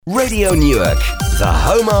Radio Newark, the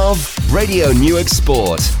home of Radio Newark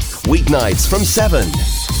Sport. Weeknights from 7.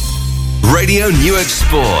 Radio Newark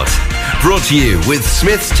Sport. Brought to you with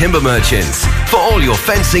Smith's Timber Merchants. For all your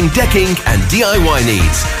fencing, decking and DIY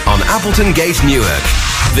needs on Appleton Gate, Newark.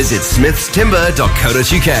 Visit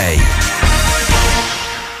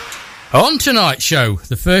smithstimber.co.uk. On tonight's show,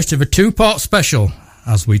 the first of a two-part special,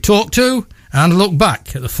 as we talk to and look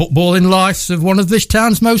back at the footballing lives of one of this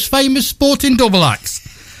town's most famous sporting double acts.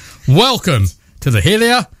 Welcome to the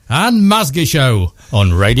Hillier and Masgie Show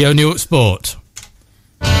on Radio Newark Sport.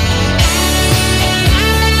 But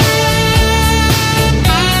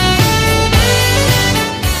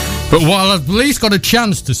while I've at least got a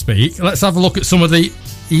chance to speak, let's have a look at some of the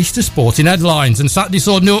Easter sporting headlines. And Saturday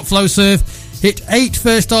saw Newark Flowserve hit 8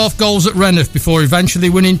 first-half goals at Renneth before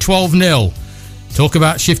eventually winning 12-0. Talk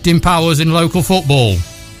about shifting powers in local football.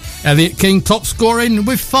 Elliot King top scoring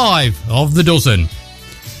with 5 of the dozen.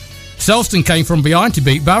 Selston came from behind to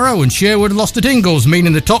beat Barrow, and Sherwood lost at Ingalls,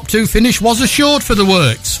 meaning the top 2 finish was assured for the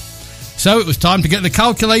Works. So it was time to get the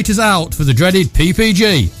calculators out for the dreaded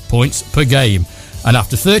PPG, points per game. And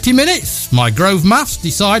after 30 minutes, my Grove Maths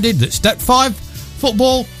decided that Step 5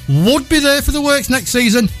 football would be there for the Works next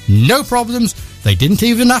season. No problems. They didn't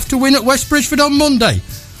even have to win at West Bridgeford on Monday,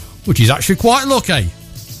 which is actually quite lucky,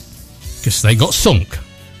 because they got sunk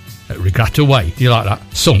at Regatta Way. Do you like that?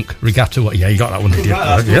 Sunk, Regatta Way. Yeah, you got that one, did you?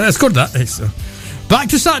 Yeah, that's good, that. Back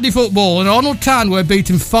to Saturday football, and Arnold Town were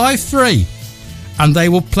beaten 5-3, and they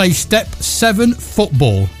will play Step 7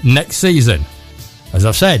 football next season. As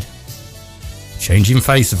I've said, changing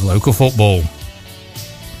face of local football.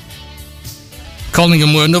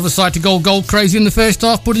 Collingham were another side to goal crazy in the first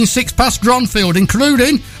half, putting 6 past Dronfield,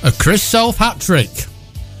 including a Chris Self hat-trick.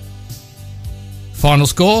 Final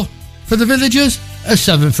score for the Villagers, a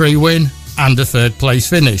 7-3 win and a third place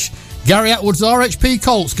finish. Gary Atwood's RHP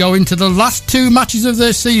Colts go into the last 2 matches of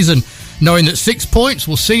their season, knowing that 6 points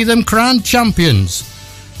will see them crowned champions.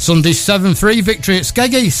 Sunday's 7-3 victory at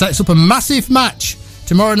Skeggy sets up a massive match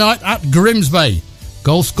tomorrow night at Grimsby.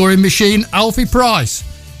 Goal scoring machine Alfie Price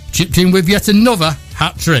chipped in with yet another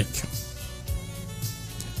hat-trick.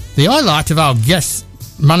 The highlight of our guest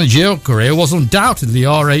managerial career was undoubtedly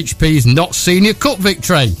RHP's Not Senior Cup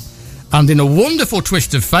victory. And in a wonderful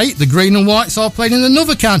twist of fate, the Green and Whites are playing in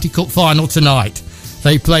another County Cup final tonight.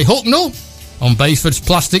 They play Hucknall on Baseford's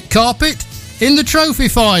plastic carpet in the trophy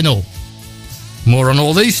final. More on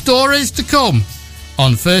all these stories to come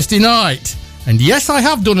on Thursday night. And yes, I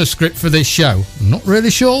have done a script for this show. I'm not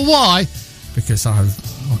really sure why, because I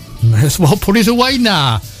may as well put it away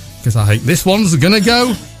now, because I think this one's going to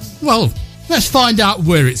go, well, let's find out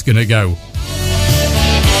where it's going to go.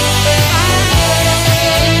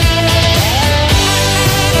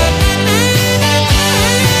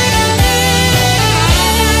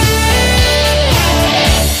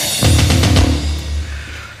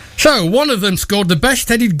 So, one of them scored the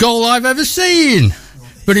best-headed goal I've ever seen.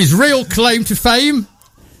 But his real claim to fame...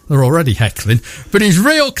 They're already heckling. But his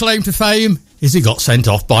real claim to fame is he got sent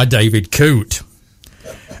off by David Coote.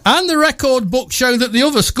 And the record books show that the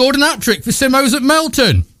other scored an hat-trick for Simos at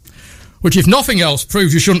Melton. Which, if nothing else,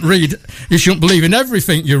 proves you shouldn't believe in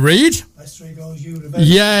everything you read. That's 3 goals you would have.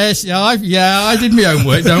 Yes, I did my own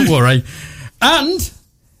work, don't worry. And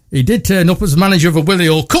he did turn up as manager of a Willie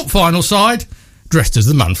Hall Cup final side, dressed as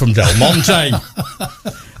the man from Del Monte.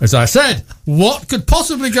 As I said, what could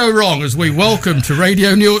possibly go wrong as we welcome to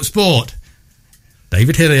Radio Newark Sport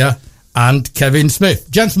David Hillier and Kevin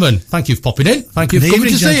Smith. Gentlemen, thank you for popping in. Thank you for coming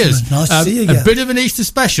to see us. Nice to see you again. A bit of an Easter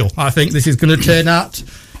special, I think this is going to turn out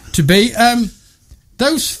to be.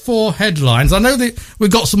 Those 4 headlines, I know that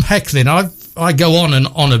we've got some heckling. I go on and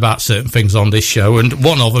on about certain things on this show, and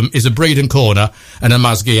one of them is a Breeden corner and a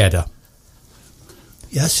Masgie header.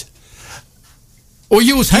 Yes. Or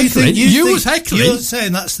you was heckling. You was heckling. You're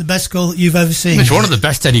saying that's the best goal that you've ever seen. It's one of the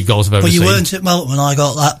best headed goals I've ever seen. But you weren't at Melton when I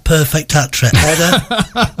got that perfect hat-trick. Header,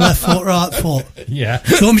 left foot, right foot. Yeah.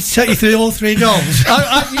 Do you want me to take you through all 3 goals?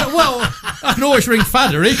 I can always ring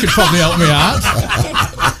Fadder. He could probably help me out.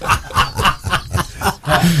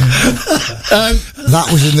 That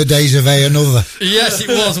was in the days of A Another. Yes, it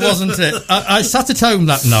was, wasn't it? I sat at home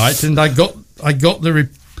that night and I got the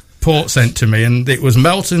report sent to me, and it was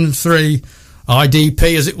Melton 3,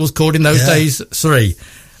 IDP as it was called in those days 3.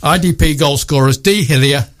 IDP goal scorers, D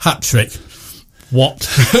Hillier hat trick. What?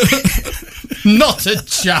 Not a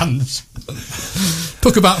chance.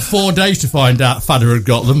 Took about 4 days to find out Fadder had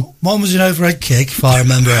got them. One was an overhead kick, if I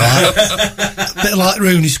remember right. A bit like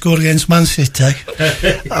Rooney scored against Man City.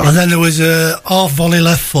 And then there was a half volley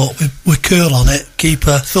left foot with curl on it.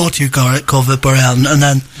 Keeper thought he got it covered, but and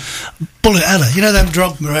then bullet header. You know them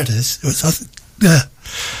Drogba headers? It was, yeah.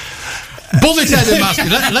 Bullet header,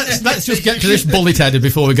 Master. Let's just get to this bullet header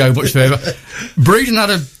before we go much further. Breeden had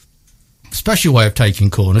a special way of taking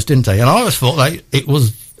corners, didn't he? And I always thought that it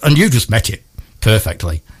was, and you just met it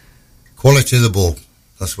perfectly. Quality of the ball.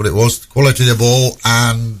 That's what it was. Quality of the ball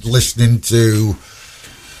and listening to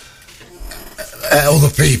other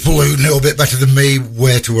people who knew a bit better than me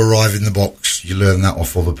where to arrive in the box. You learn that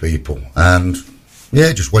off other people. And, yeah,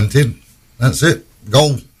 it just went in. That's it.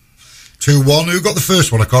 Goal. 2-1. Who got the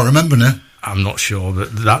first one? I can't remember now. I'm not sure, but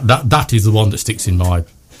that is the one that sticks in my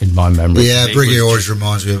memory. Yeah, Briggy always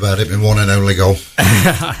reminds me about it. My one and only goal.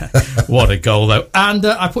 What a goal, though. And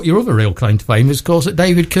I put your other real claim to fame is, of course, that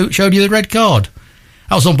David Coote showed you the red card.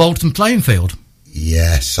 That was on Bolton playing field.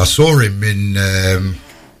 Yes, I saw him in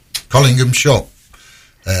Collingham shop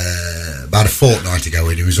about a fortnight ago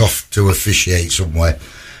when he was off to officiate somewhere.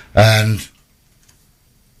 And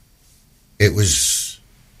it was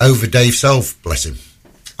over Dave Self, bless him.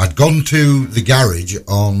 I'd gone to the garage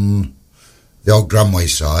on the old Granway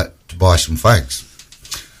site to buy some fags.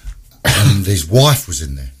 And his wife was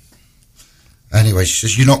in there. Anyway, she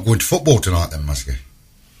says, "You're not going to football tonight then, Muskie?"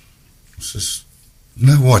 I says,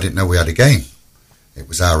 "No, I didn't know we had a game." It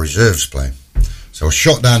was our reserves playing. So I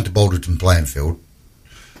shot down to Balderton playing field,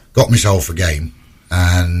 got myself a game,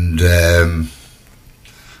 and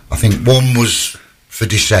I think one was for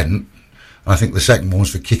descent, and I think the second one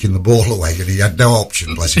was for kicking the ball away, and he had no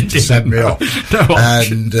option, bless him, to send me off.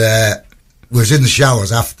 And we was in the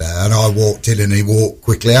showers after, and I walked in and he walked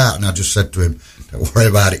quickly out, and I just said to him, "Don't worry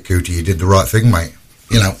about it, Cootie, you did the right thing, mate."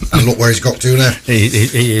 You know, and look where he's got to now.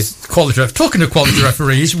 He is quality referee. Talking of quality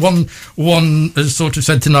referees, one has sort of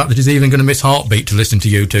said tonight that he's even going to miss Heartbeat to listen to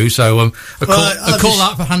you two. So a call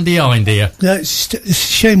out for Handy Hind here. Yeah, it's a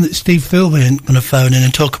shame that Steve Philby ain't going to phone in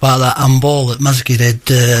and talk about that handball that Mazzy did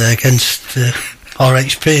against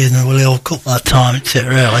RHP in the Willie Hall Cup that time. It's it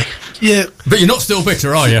really? Yeah. But you're not still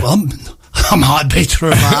bitter, are you? Well, I might be bitter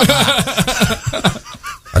about that.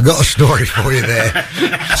 I got a story for you there.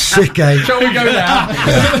 Sick, eh? Shall we go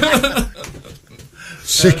now?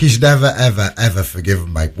 Sick is never, ever, ever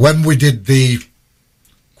forgiven, mate. When we did the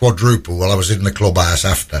quadruple, well, I was in the clubhouse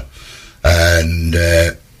after, and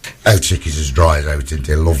out Sick is as dry as out, isn't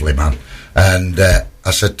he? Lovely man. And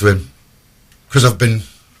I said to him, because I've been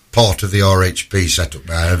part of the RHP setup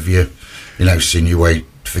now, have you seen your way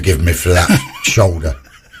to forgive me for that shoulder?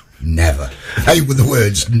 Never. They were the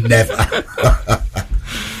words, never.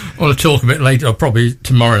 I want to talk a bit later, or probably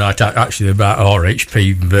tomorrow night, actually, about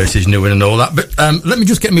RHP versus Newham and all that. But let me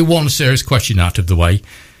just get me one serious question out of the way.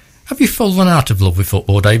 Have you fallen out of love with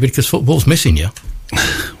football, David? Because football's missing you.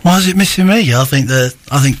 Why is it missing me? I think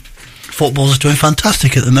football's doing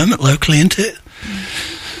fantastic at the moment locally, isn't it?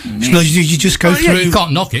 You just go through. Yeah, you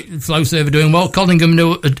can't knock it. Flowserve are doing well. Collingham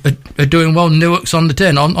are doing well. Newark's on the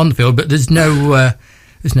turn on the field, but there's no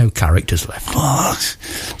characters left.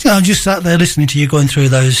 I'm just sat there listening to you going through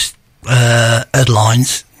those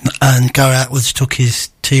headlines, and Gary Atwood's took his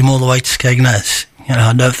team all the way to Skegness.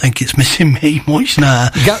 I don't think it's missing me much now.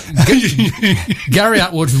 Gary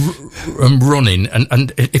Atwood's running,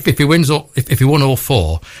 and if he wins, if he won all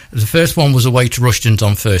four, the first one was away to Rushton's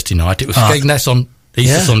on Thursday night. It was Skegness on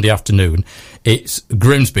Easter Sunday afternoon. It's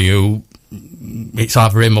Grimsby who, it's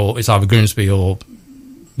either Grimsby or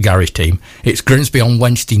Gary's team. It's Grimsby on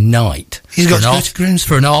Wednesday night. He's got to go to Grimsby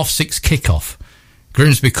for an 6:30 kick-off.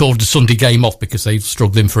 Grimsby called the Sunday game off because they've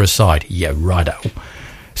struggling for a side. Yeah, righto.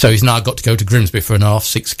 So he's now got to go to Grimsby for an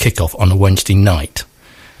 6:30 kick-off on a Wednesday night.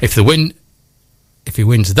 If he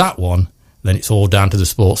wins that one, then it's all down to the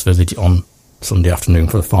Sports Village on Sunday afternoon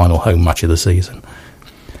for the final home match of the season.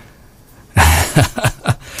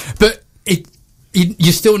 But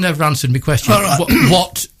you still never answered my question. All right.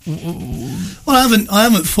 What? Well, I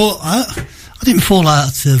didn't fall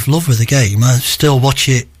out of love with the game. I still watch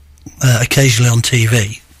it occasionally on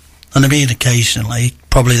TV, and I mean occasionally,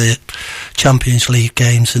 probably the Champions League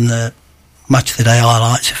games and the Match of the Day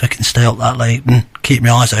highlights if I can stay up that late and keep my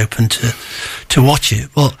eyes open to watch it.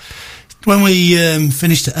 But when we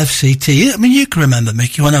finished at FCT, I mean, you can remember,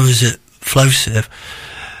 Mickey, when I was at Flowserve,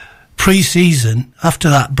 pre-season, after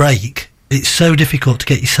that break, it's so difficult to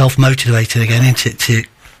get yourself motivated again, isn't it,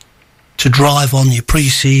 to drive on your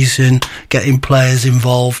pre-season, getting players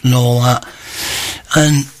involved and all that.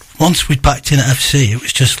 And once we'd packed in at FC, it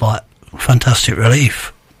was just like fantastic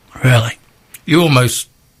relief, really. you almost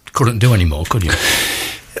couldn't do any more, could you?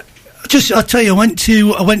 I'll tell you,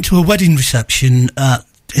 I went to a wedding reception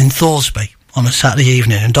in Thoresby on a Saturday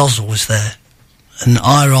evening, and Dozzell was there. And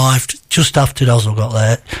I arrived just after Dozzell got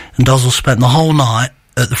there, and Dozzell spent the whole night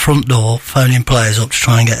at the front door phoning players up to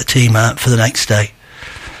try and get a team out for the next day.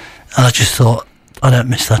 And I just thought, I don't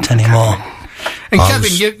miss that anymore. And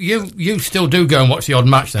Kevin, you still do go and watch the odd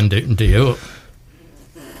match then, do you?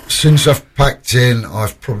 Since I've packed in,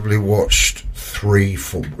 I've probably watched 3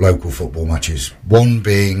 local football matches. One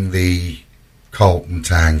being the Carlton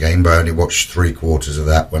Town game, but I only watched 3/4 of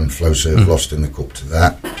that when Flowserve lost in the cup to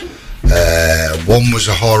that. One was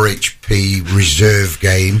a RHP reserve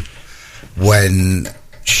game when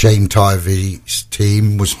Shane Tivey's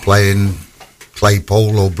team was playing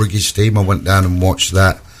Claypole or Briggy's team. I went down and watched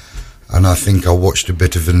that, and I think I watched a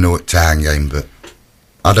bit of the Newark Town game, but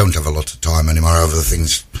I don't have a lot of time anymore. Other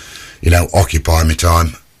things, occupy my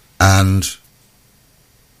time, and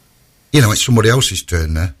it's somebody else's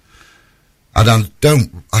turn there. The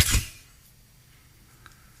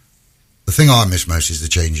thing I miss most is the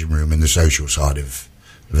changing room and the social side of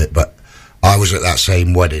it. But I was at that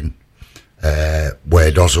same wedding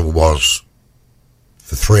where Dozzell was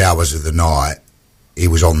for 3 hours of the night. He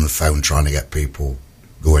was on the phone trying to get people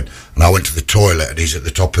going. And I went to the toilet and he's at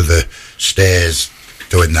the top of the stairs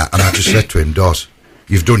doing that. And I just said to him, Doz,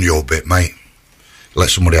 you've done your bit, mate. Let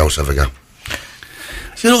somebody else have a go.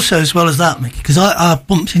 So also, as well as that, Mickey, because I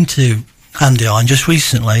bumped into Andy Hine just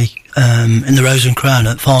recently in the Rose and Crown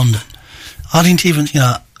at Farndon. I didn't even,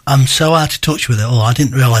 I'm so out of touch with it all. I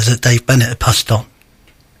didn't realise that Dave Bennett had passed on.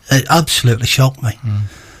 It absolutely shocked me.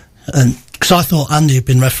 And because I thought Andy had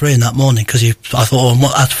been refereeing that morning, because I thought,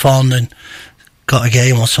 at Farndon, got a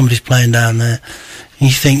game or somebody's playing down there. And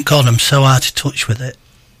you think, God, I'm so out of touch with it.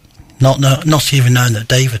 Not even knowing that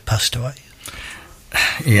Dave had passed away.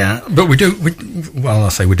 Yeah, but we do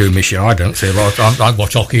miss you. I don't see a lot. I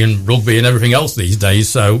watch hockey and rugby and everything else these days,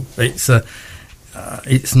 so it's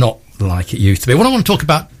not like it used to be. What I want to talk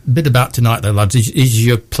a bit about tonight, though, lads, is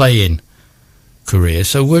your playing career.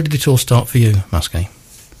 So where did it all start for you, Maskey?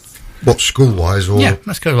 What, school-wise? Or yeah,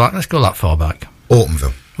 let's go that far back.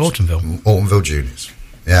 Autumnville Juniors.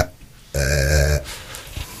 Yeah.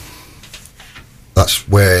 That's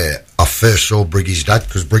where I first saw Briggy's dad,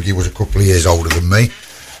 because Briggy was a couple of years older than me,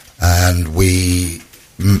 and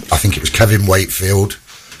I think it was Kevin Wakefield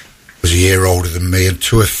was a year older than me, and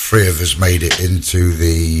 2 or 3 of us made it into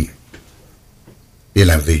the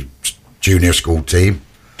junior school team.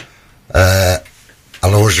 I'll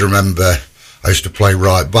always remember I used to play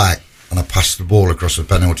right back, and I passed the ball across the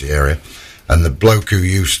penalty area, and the teacher who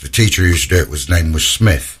used to do it, his name was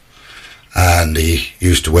Smith, and he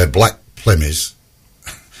used to wear black Plymouths.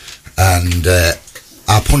 And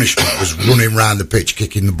our punishment was running round the pitch,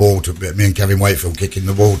 kicking the ball to me and Kevin Wakefield kicking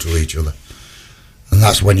the ball to each other. And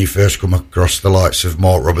that's when you first come across the likes of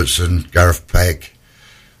Mark Robertson, Gareth Pegg,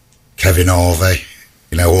 Kevin Harvey.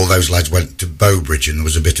 All those lads went to Bowbridge, and there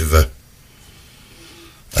was a bit of a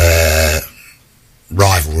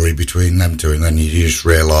rivalry between them two. And then you just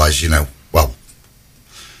realise, I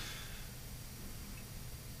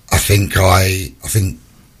think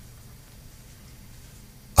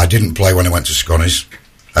I didn't play when I went to Sconies.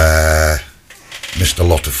 Missed a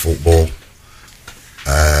lot of football.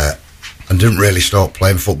 And didn't really start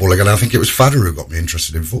playing football again. I think it was Fadder who got me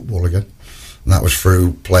interested in football again. And that was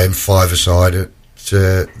through playing 5-a-side at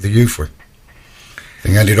the youth wing. I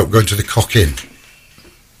think I ended up going to the Cock Inn,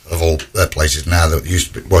 of all their places now, that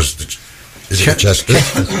was Chester?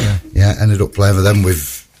 Yeah, ended up playing for them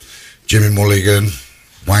with Jimmy Mulligan,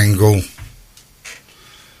 Wangle.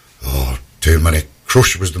 Oh, too many.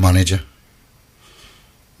 Crush was the manager.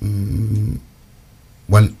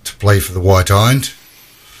 Went to play for the White Hind,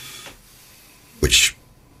 which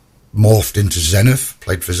morphed into Zenith.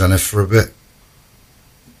 Played for Zenith for a bit.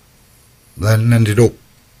 Then ended up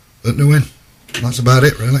at New Inn. That's about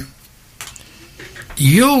it, really.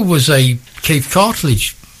 You was a Keith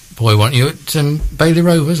Cartledge boy, weren't you, at Bailey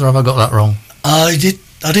Rovers, or have I got that wrong? I did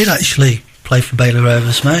actually play for Bailey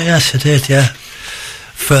Rovers, mate. Yes, I did, yeah.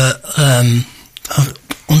 For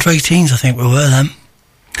under 18s, I think we were then.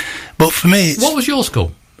 But for me, what was your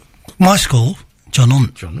school? My school, John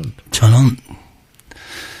Hunt.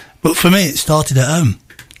 But for me, it started at home,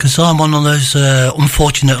 because I'm one of those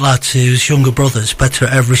unfortunate lads whose younger brother's better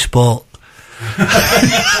at every sport.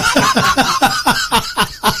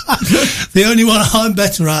 The only one I'm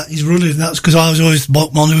better at is running, and that's because I was always the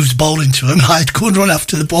one who was bowling to him. I'd go and run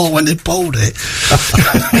after the ball when they bowled it.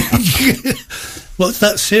 Well,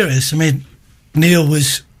 that's serious. I mean, Neil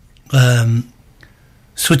was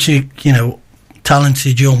such a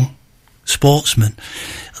talented young sportsman.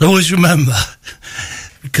 I always remember,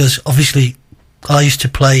 because obviously I used to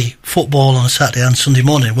play football on a Saturday and Sunday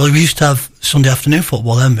morning. Well, we used to have Sunday afternoon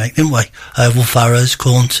football then, mate, didn't we? Oval Farrows,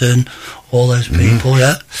 Cornton, all those people,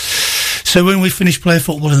 yeah. So when we finished playing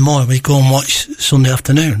football in the morning, we'd go and watch Sunday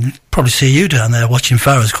afternoon. Probably see you down there watching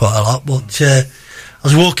Farrows quite a lot, but I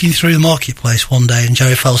was walking through the marketplace one day and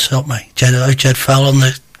Jerry Fell stopped me. Jed Fell on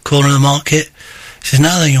the corner of the market. He says,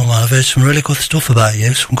 "Now then, young man, I've heard some really good stuff about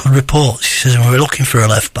you, some good reports." He says, "And we're looking for a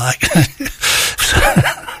left back."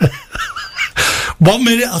 1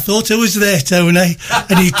 minute I thought I was there, Tony,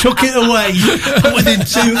 and he took it away within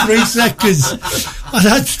 2-3 seconds. I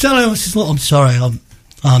had to tell him, I said, "Look, I'm sorry,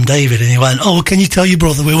 I'm David," and he went, "Oh, can you tell your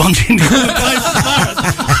brother we want him to go and play for Farrows?"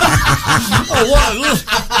 Oh, what?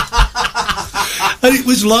 And it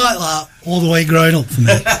was like that all the way growing up for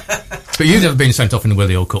me. But you've never been sent off in the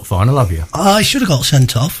Willie Hall Cup final, have you? I should have got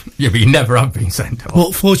sent off. Yeah, but you never have been sent off.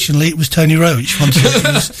 But fortunately, it was Tony Roach. I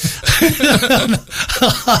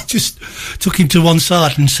just took him to one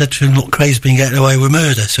side and said to him, "Look, Craig's been getting away with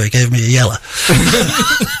murder," so he gave me a yellow.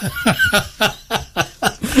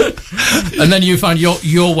 And then you found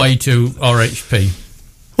your way to RHP.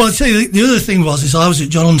 Well, I'd say the other thing is I was at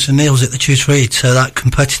John Hunter Neal's at the Tutorade, so that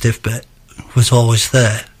competitive bit was always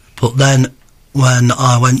there. But then when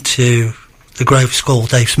I went to the Grove School,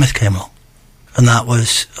 Dave Smith came along, and that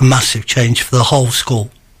was a massive change for the whole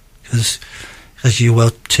school, because as you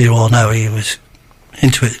well too all know, he was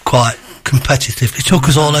into it quite competitive. He took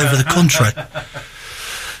us all over the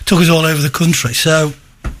country. So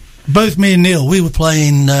both me and Neil, we were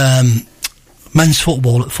playing men's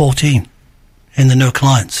football at 14 in the Newark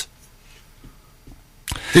Alliance.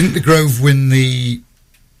 Didn't the Grove win the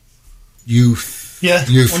youth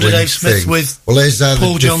under Dave Smith thing? with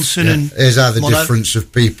Paul Johnson and here's how the Mono. difference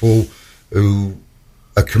of people who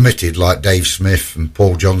are committed, like Dave Smith and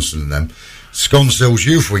Paul Johnson and them. Sconsil's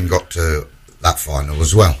youth wing got to that final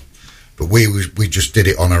as well, but we just did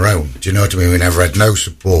it on our own. Do you know what I mean? We never had no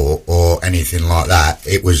support or anything like that.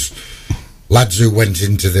 It was lads who went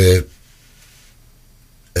into the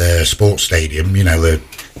sports stadium, like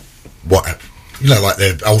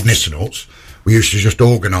the old Nissanauts. We used to just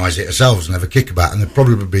organise it ourselves and have a kickabout, and there'd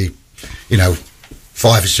probably be,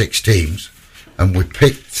 5 or 6 teams, and we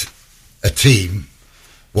picked a team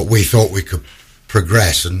what we thought we could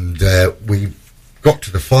progress, and we got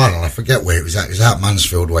to the final. I forget where it was at. It was out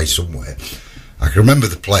Mansfield way somewhere. I can remember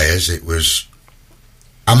the players. It was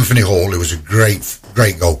Anthony Hall, who was a great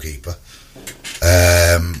goalkeeper,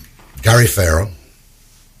 Gary Farron,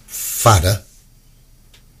 Fadder,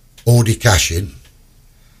 Audie Cashin,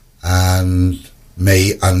 and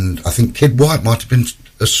me, and I think Kid White might have been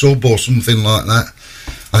a sub or something like that.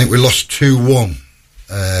 I think we lost 2-1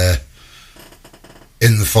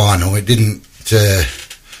 in the final. It didn't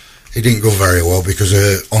go very well because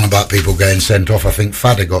on about people getting sent off. I think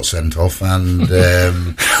Fadder got sent off and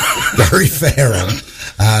Gary Farron,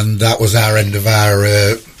 and that was our end of our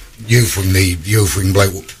youth wing. The youth wing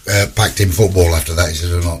bloke packed in football after that. He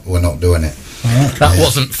said, we're not doing it. That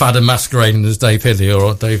wasn't Fadder masquerading as Dave Hillier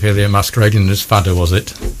or Dave Hillier masquerading as Fadder, was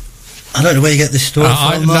it? I don't know where you get this story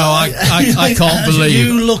from. I can't believe.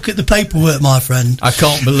 You look at the paperwork, my friend. I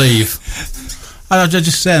can't believe. I'm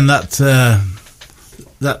just saying that team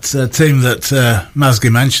that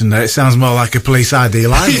Mazgi mentioned there, it sounds more like a police ID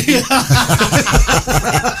line.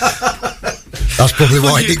 That's probably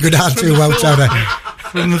why it didn't go down too well, Tony.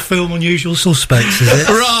 From the film Unusual Suspects, is it?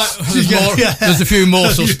 Right, there's a few more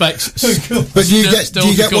suspects. But do you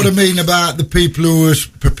get what I mean about the people who are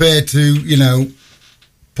prepared to,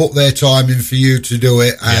 put their time in for you to do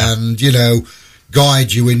it and,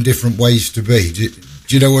 guide you in different ways to be? Do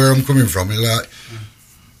you know where I'm coming from? Like,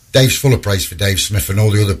 Dave's full of praise for Dave Smith and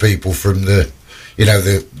all the other people from the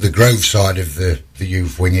Grove side of the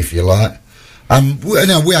youth wing, if you like.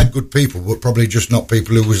 We had good people, but probably just not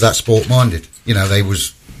people who was that sport-minded. There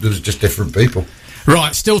was just different people.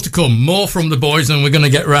 Right, still to come. More from the boys, and we're going to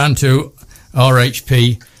get round to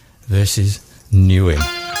RHP versus Newing.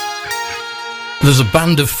 There's a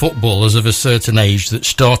band of footballers of a certain age that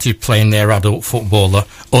started playing their adult footballer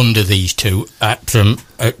under these two at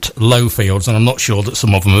Lowfields, and I'm not sure that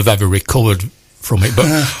some of them have ever recovered from it, but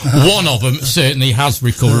one of them certainly has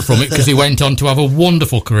recovered from it because he went on to have a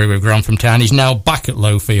wonderful career with Grantham Town. He's now back at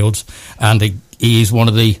Lowfields, and he is one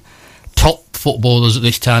of the top footballers that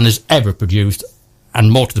this town has ever produced,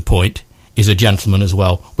 and more to the point, is a gentleman as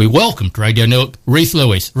well. We welcome to Radio Newark, Reese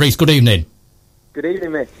Lewis. Reese, good evening. Good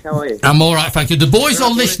evening, Mitch. How are you? I'm all right, thank you. The boys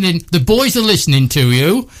are listening. The boys are listening to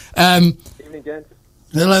you. Evening, gents.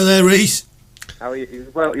 Hello there, Reese. How are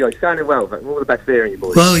you? Well, you're sounding well. All the best hearing you,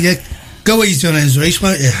 boys. Well, yeah. Go easy on us, Reece,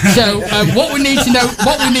 won't you? So what we need to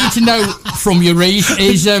know from you, Reece,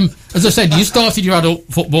 is as I said, you started your adult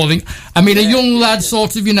footballing. I mean, a young lad,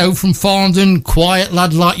 sort of, from Farndon, quiet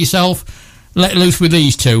lad like yourself, let loose with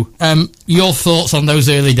these two. Your thoughts on those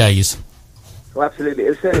early days? Well, absolutely. It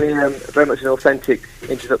was certainly very much an authentic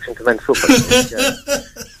introduction to men's football.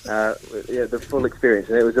 The full experience,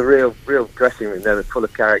 and it was a real dressing room there, full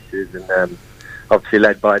of characters, and obviously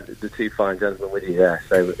led by the two fine gentlemen with you there.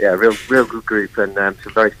 So yeah, real good group, and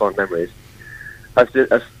some very fond memories. I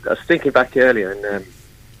was thinking back earlier, and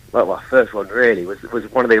our first one really was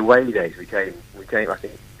one of the away days. We came. I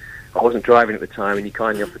think I wasn't driving at the time, and you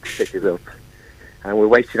kindly offered to pick us up, and we're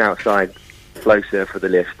waiting outside Flowserve for the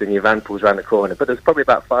lift, and your van pulls around the corner. But there's probably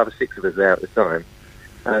about 5 or 6 of us there at the time,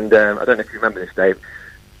 and I don't know if you remember this, Dave.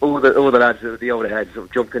 All the lads, the older heads, sort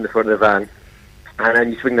of jump in the front of the van, and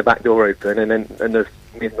then you swing the back door open, and there's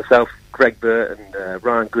me and myself, Greg Burt, and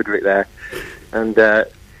Ryan Goodrick there, and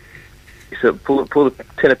you sort of pull the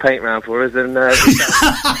tin of paint round for us, and the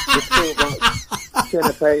tin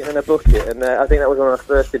of paint and a bucket, and I think that was one of our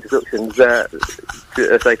first introductions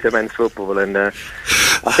to men's football, and I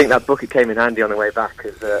think that bucket came in handy on the way back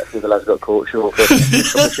because the lads got caught short for a couple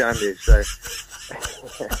of shandies, so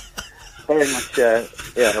very much,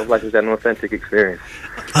 like I said, an authentic experience.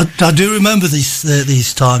 I do remember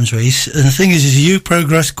these times, Reece, and the thing is you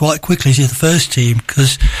progressed quite quickly to the first team,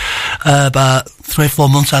 because about 3 or 4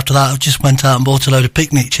 months after that I just went out and bought a load of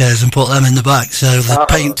picnic chairs and put them in the back, so the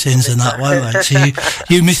paint tins and that, weren't they? So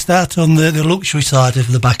you missed out on the luxury side of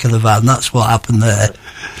the back of the van. That's what happened there.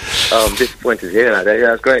 Oh, I'm disappointed to hear that.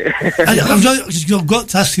 Yeah, that's great. I've got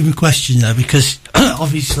to ask him a question though, because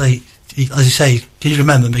obviously, as you say, can you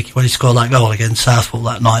remember, Mickey, when he scored that goal against Southall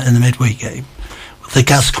that night in the midweek game? The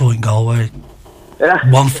Gascoigne goal where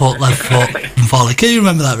 1 foot, left foot and volley. Can you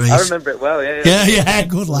remember that, Reece? I remember it well, yeah. Yeah,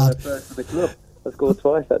 good lad. First for the club. I scored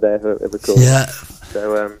twice that day, if I recall. Yeah.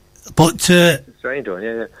 So, but it's a strange one,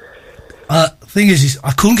 yeah. Thing is,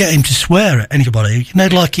 I couldn't get him to swear at anybody.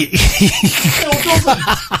 Like it.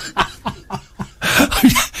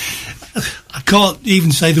 I can't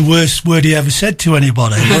even say the worst word he ever said to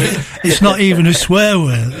anybody. It's not even a swear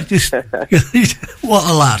word. Just what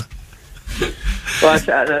a lad. Well,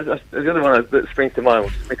 the other one that springs to mind,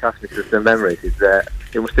 which Mick asked me for some memories, is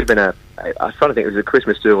it must have been I was trying to think, it was a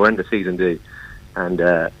Christmas do or end of season do, and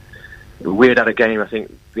we had a game, I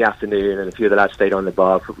think, the afternoon, and a few of the lads stayed on the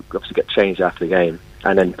bar, obviously get changed after the game,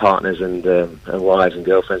 and then partners and wives and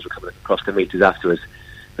girlfriends were coming across to meet us afterwards.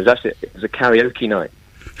 It was a karaoke night,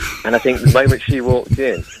 and I think the moment she walked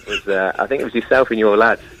in was, I think it was yourself and your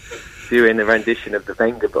lads doing the rendition of the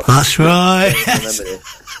Wenger book. That's right. I remember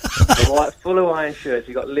this. Full Hawaiian shirts,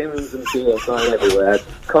 you got limbs and beer flying everywhere,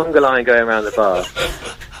 conga line going around the bar.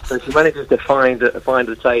 So she manages to find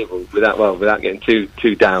the table without getting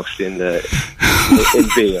too doused in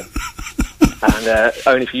beer. And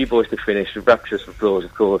only for you boys to finish with rapturous applause,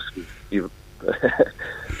 of course.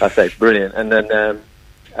 I say brilliant. And then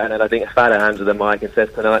I think I found her hands with the mic and says,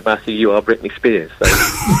 "Tonight, Matthew, you are Britney Spears." So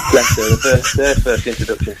bless her, their first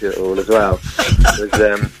introduction to it all as well was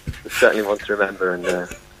certainly one to remember. And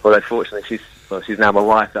although fortunately she's now my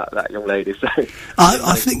wife, that young lady. So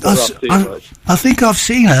I think I've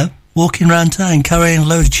seen her walking around town carrying a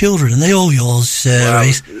load of children, and they're all yours,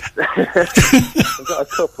 Reece. I've got a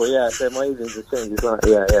couple, yeah. So my evenings are changed. Like,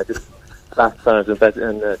 just bath times and bed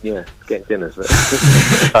and getting dinners, but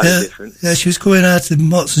different. Yeah, she was going out to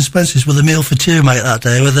Marks and Spencer's with a meal for two, mate, that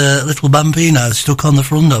day with a little bambino stuck on the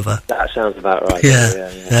front of her. That sounds about right.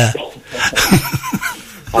 Yeah.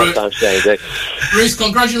 Reece,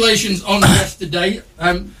 congratulations on yesterday.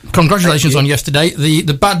 On yesterday.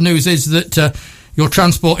 The bad news is that your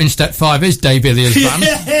transport in Step 5 is Dave Ilia's van.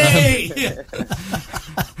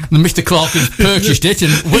 Mr. Clark has purchased it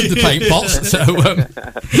and with the paint pots. So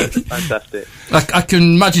fantastic. I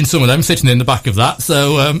can imagine some of them sitting in the back of that.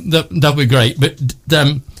 So that'll be great. But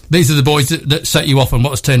these are the boys that set you off on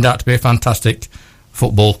what has turned out to be a fantastic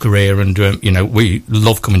football career. And we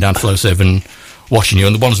love coming down to Flowserve and watching you.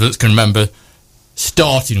 And the ones that can remember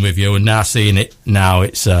starting with you and now seeing it now,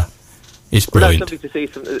 it's brilliant. Well, that's lovely to see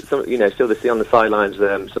some still to see on the sidelines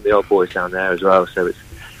some of the old boys down there as well. So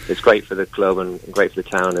it's great for the club and great for the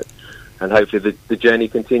town, and hopefully the journey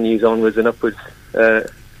continues onwards and upwards.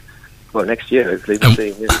 Next year hopefully.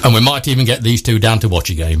 And we might even get these two down to watch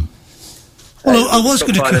a game. Well, I was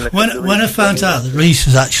going to when I found out that Reece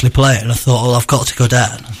was actually playing, I thought, well, I've got to go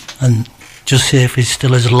down and just see if he's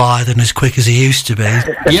still as lithe and as quick as he used to be.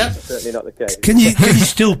 Yeah, certainly not the case. Can you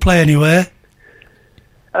still play anywhere?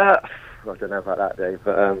 I don't know about that, Dave,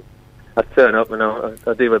 but I'll turn up and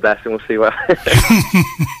I'll do my best, and we'll see what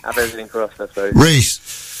have everything crossed, I suppose. Reece,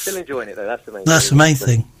 Still enjoying it though. That's the main. That's the main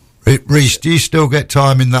thing. Reece, do you still get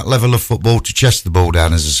time in that level of football to chest the ball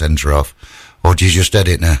down as a centre half, or do you just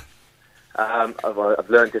edit now? I've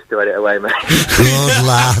learned just to edit away, mate. Good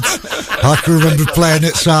lad. I can remember playing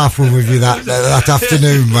at Sarford with you that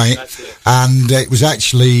afternoon, mate. And it was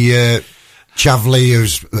actually Chavley who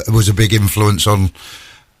was a big influence on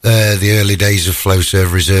the early days of Flow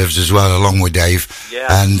Serve Reserves as well, along with Dave. Yeah.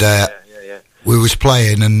 And we was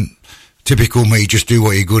playing, and typical me, just do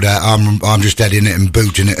what you're good at. I'm just heading it and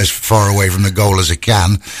booting it as far away from the goal as I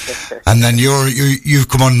can. And then you've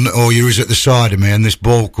come on, or you was at the side of me, and this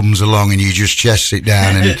ball comes along, and you just chest it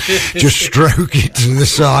down and just stroke it to the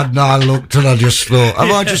side. And I looked, and I just thought,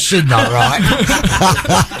 have I just seen that right?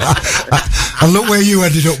 And look where you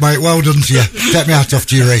ended up, mate. Well done to you. Take me out off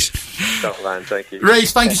to you, Reece. Top man, thank you.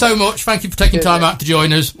 Reece, thank you so much. Thank you for taking time out to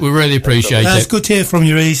join us. We really appreciate it. It's good to hear from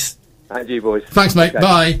you, Reece. And you, boys. Thanks, mate. Okay.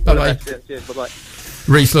 Bye. Bye-bye. Cheers. Bye-bye.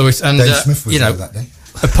 Reece Lewis, and Dave Smith was you know, there that day.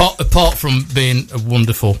 apart from being a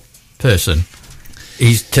wonderful person,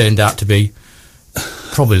 he's turned out to be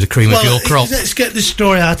probably the cream of your crop. Let's get this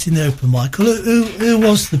story out in the open, Michael. Who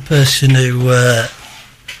was the person who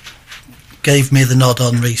gave me the nod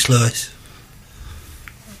on Reece Lewis?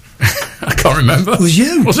 I can't remember. It was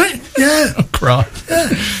you. Was it? Yeah. Oh, crap. Yeah.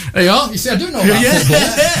 There you are. You see, I do know about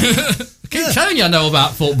football. I keep telling you I know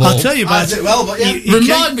about football. I'll tell you about it. well, but yeah.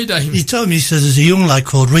 Remind me, Dave. He told me, he says, there's a young lad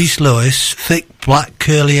called Reece Lewis, thick, black,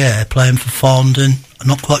 curly hair, playing for Farndon. I'm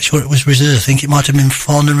not quite sure it was reserve. I think it might have been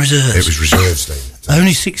Farndon Reserves. It was reserves, Dave.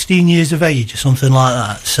 Only 16 years of age or something like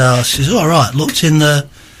that. So I says, all right, looked in the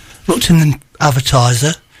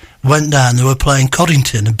advertiser, went down, they were playing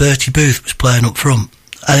Coddington, and Bertie Booth was playing up front.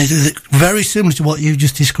 And it's very similar to what you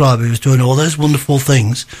just described. He was doing all those wonderful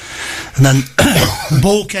things. And then the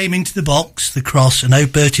ball came into the box, the cross, and now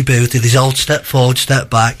Bertie Booth did his old step forward,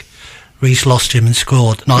 step back. Reece lost him and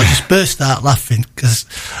scored. And I just burst out laughing because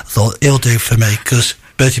I thought, he'll do for me, because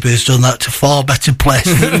Bertie Booth's done that to far better players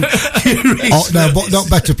than Reece. No, but not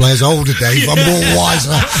better players, older Dave. I'm more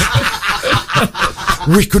wiser.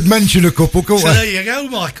 We could mention a couple, couldn't So we? there you go,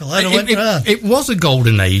 Michael. It was a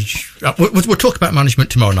golden age. We'll talk about management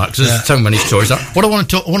tomorrow night because there's so many stories. What I want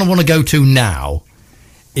to go to now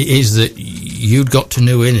is that you'd got to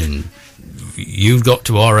New Inn and you'd got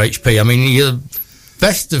to RHP. I mean, you're the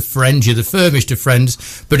best of friends, you're the firmest of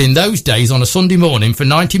friends, but in those days, on a Sunday morning for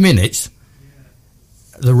 90 minutes,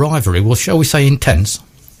 the rivalry was, shall we say, intense.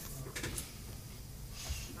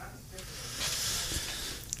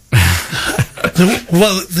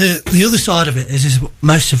 Well, the other side of it is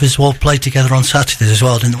most of us all played together on Saturdays as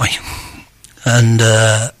well, didn't we? And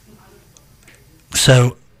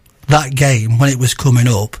so that game, when it was coming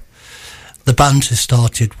up, the banter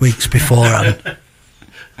started weeks beforehand.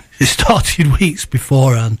 It started weeks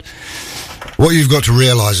beforehand. What you've got to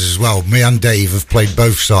realise as well, me and Dave have played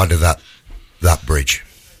both sides of that bridge.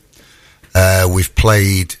 We've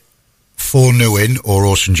played for New Inn or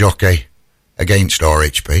Orson Jockey against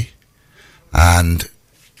RHP. And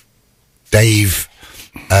Dave,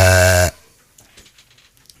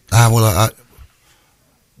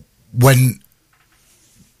 when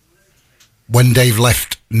Dave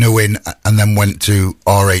left New Inn and then went to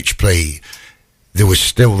RHP, there was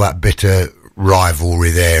still that bitter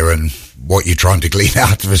rivalry there, and what you're trying to glean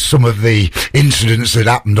out of us, some of the incidents that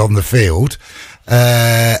happened on the field.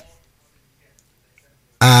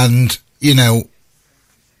 And, you know,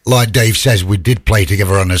 like Dave says, we did play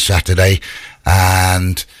together on a Saturday,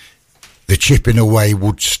 and the chipping away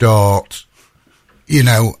would start, you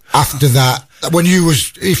know, after that.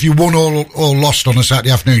 If you won or lost on a Saturday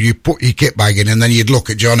afternoon, you put your kit bag in, and then you'd look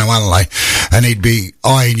at John O'Hanley, and he'd be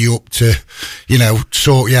eyeing you up to, you know,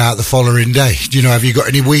 sort you out the following day. Do you know, have you got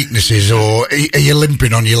any weaknesses, or are you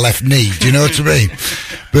limping on your left knee? Do you know what I mean?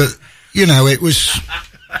 But, you know, it was...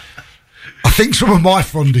 I think some of my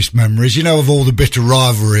fondest memories, you know, of all the bitter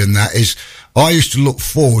rivalry and that is, I used to look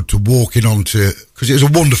forward to walking onto, because it was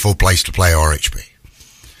a wonderful place to play RHP.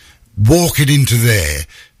 Walking into there,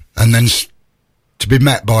 and then to be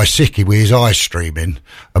met by Sicky with his eyes streaming,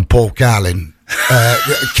 and Paul Carlin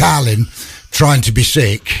trying to be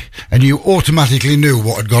sick, and you automatically knew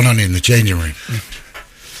what had gone on in the changing room.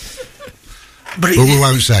 But we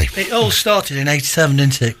won't say. It all started in '87,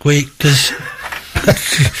 didn't it? Because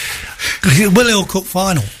William Cup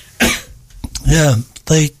final. Yeah,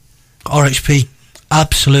 RHP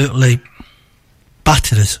absolutely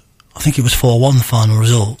battered us. I think it was 4-1 the final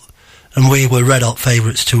result, and we were red hot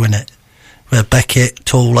favourites to win it. We had Beckett,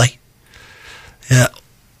 Tolley. Yeah.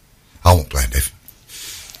 I won't blame Dave.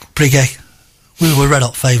 Brigay. we were red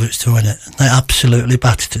hot favourites to win it. They absolutely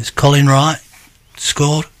battered us. Colin Wright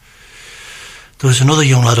scored. There was another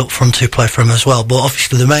young lad up front who played for him as well, but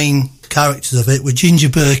obviously the main characters of it were Ginger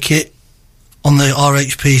Burkitt on the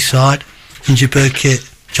RHP side. Ginger Burkitt,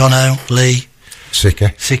 Jono, Lee,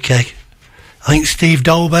 Sikke. I think Steve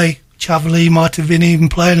Dolby, Chavaley might have been even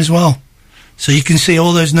playing as well. So you can see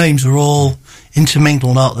all those names are all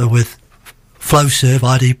intermingled, aren't they, with Flowserve,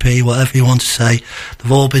 IDP, whatever you want to say.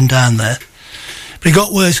 They've all been down there. But it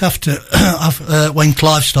got worse after when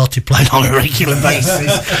Clive started playing on a regular basis.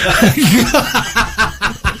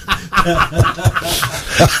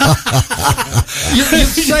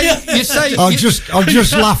 I'm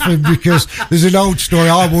just laughing because there's an old story.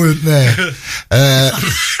 I weren't there.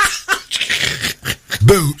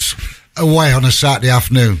 Boots away on a Saturday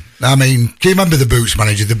afternoon. I mean, can you remember the Boots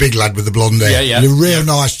manager, the big lad with the blonde hair? Yeah. The real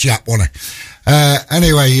nice chap, wasn't he?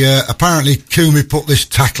 Anyway, apparently Kumi put this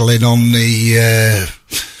tackle in on the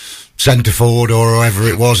centre forward or whoever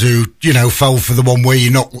it was who, fell for the one where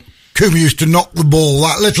you knock. Kumi used to knock the ball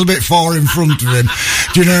that little bit far in front of him.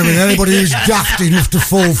 Do you know what I mean? Anybody who's daft enough to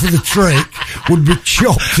fall for the trick would be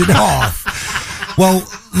chopped in half. Well,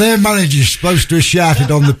 their manager's supposed to have shouted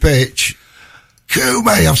on the pitch,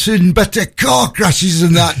 Kumi, I've seen better car crashes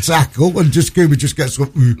than that tackle. And Kumi just gets up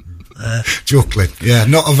chuckling. Yeah,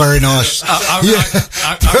 not a very nice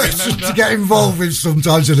person to get involved with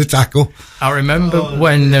sometimes in a tackle. I remember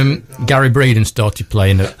when Gary Breeden started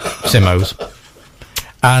playing at Simo's,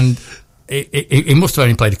 and he must have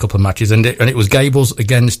only played a couple of matches, and it was Gables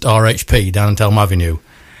against RHP down at Elm Avenue,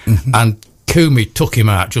 and Kumi took him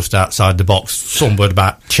out just outside the box, somewhere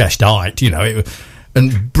about chest height,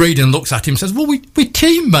 and Breeden looks at him and says, well, we're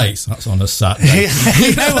teammates. That's on a Saturday.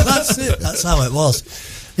 Well, that's it. That's how it was.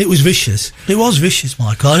 It was vicious. It was vicious,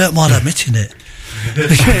 Michael. I don't mind admitting it.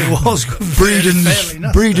 It was.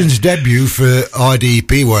 Breeden's debut for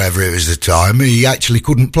IDP, wherever it was at the time, he actually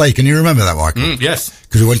couldn't play. Can you remember that, Michael? Yes.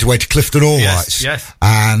 Because we went away to Clifton All Whites. Yes.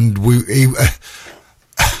 And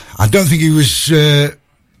I don't think he was...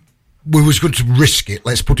 we was going to risk it,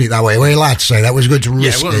 let's put it that way. We're allowed to say that. We was going to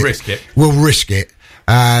risk it. Yeah, we'll risk it. We'll risk it.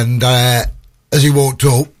 And as he walked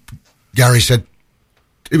up, Gary said,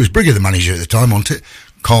 it was Brigger, the manager at the time, wasn't it?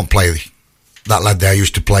 Can't play. That lad there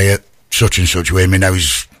used to play at such and such with him. He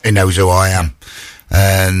knows who I am.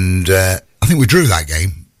 And I think we drew that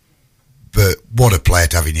game. But what a player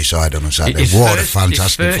to have in your side on a Saturday. What a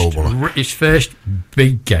fantastic footballer. His first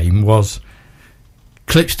big game was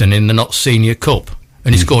Clipston in the Notts Senior Cup.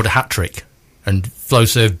 And he scored a hat-trick. And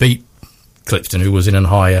Flowserve beat Clipston, who was in a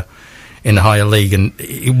higher league. And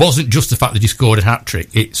it wasn't just the fact that he scored a hat-trick.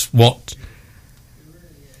 It's what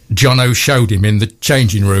Jono showed him in the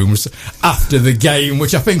changing rooms after the game,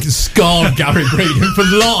 which I think has scarred Gary Breeden for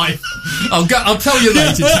life. I'll tell you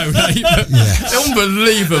later, Tony.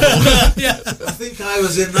 Unbelievable. I think I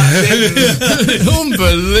was in that game.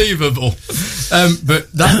 Unbelievable.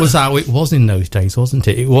 But that was how it was in those days, wasn't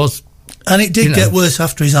it? It was. And it did get worse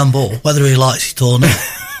after his handball, whether he likes it or not.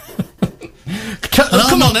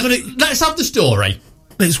 Come on, let's have the story.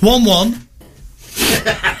 It's 1-1.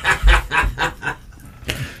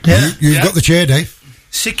 You've got the chair, Dave.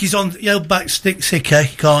 Sicky's on the back stick. Sikke,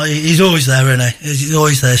 he's always there, isn't he? He's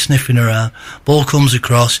always there sniffing around. Ball comes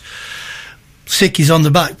across. Sicky's on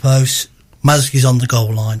the back post. Mazgi's on the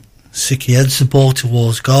goal line. Sikke heads the ball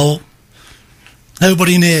towards goal.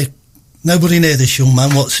 Nobody near this young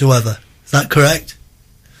man whatsoever. Is that correct?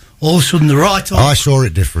 All of a sudden, the right arm... I saw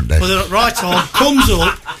it different, Dave. Well, the right arm comes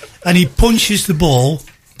up and he punches the ball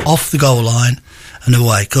off the goal line and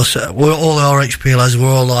away. Because we're all the RHP lads were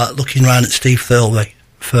all like looking round at Steve Thirlby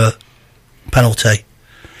for penalty.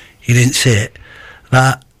 He didn't see it.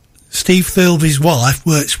 That Steve Thirlby's wife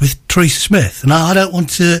works with Teresa Smith, and I don't want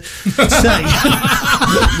to say...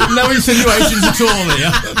 No insinuations at all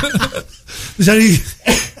here. There's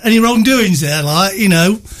any wrongdoings there,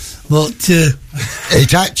 but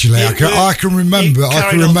it actually, I can remember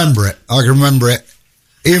it.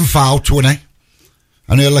 Ian Fowle, 20,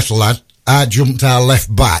 and a little lad, I jumped our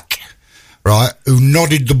left back, right, who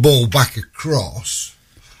nodded the ball back across,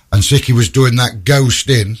 and Sikke was doing that ghost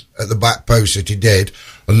in at the back post that he did,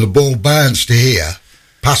 and the ball bounced to here,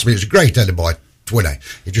 past me. It was a great header by 20.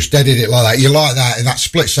 He just headed it like that. You like that, in that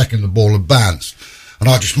split second the ball had bounced. And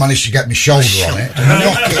I just managed to get my shoulder on it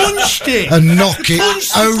and knock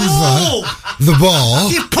it over the bar.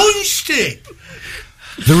 You punched it.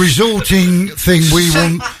 The resulting thing we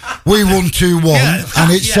won 2-1,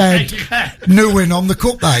 and it said Newin on the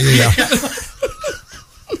cup that year.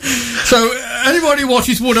 So anybody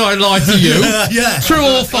watches Would I Lie to You? True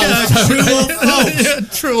or false? True or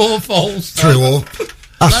false? True or false? True or.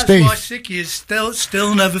 That's Steve. why Sicky is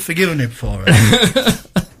still never forgiven him for it.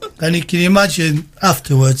 And can you imagine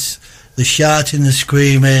afterwards the shouting, the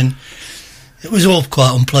screaming? It was all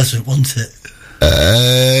quite unpleasant, wasn't it?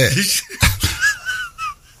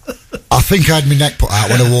 I think I had my neck put out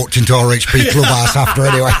when I walked into RHP Clubhouse after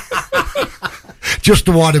anyway. Just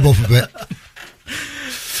to wind him up a bit.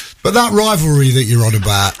 But that rivalry that you're on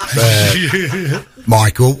about,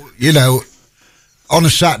 Michael, you know, on a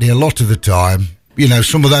Saturday, a lot of the time, you know,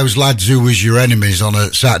 some of those lads who was your enemies on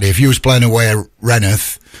a Saturday, if you was playing away at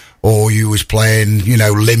Reneth, or you was playing, you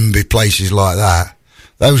know, Limby, places like that,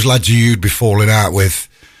 those lads who you'd be falling out with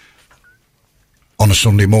on a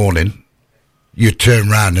Sunday morning, you'd turn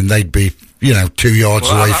round and they'd be, you know, 2 yards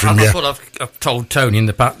away from you. What I've told Tony in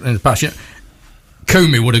the past, you know,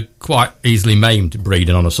 Kumi would have quite easily maimed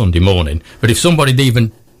Breedon on a Sunday morning, but if somebody had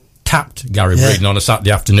even tapped Gary Breedon on a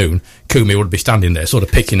Saturday afternoon, Kumi would be standing there sort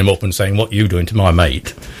of picking him up and saying, "What are you doing to my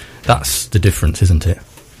mate?" That's the difference, isn't it?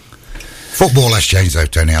 Football has changed though,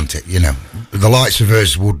 Tony, hasn't it? You know, the likes of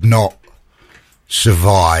us would not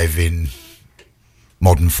survive in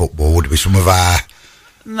modern football, would we? Some of our...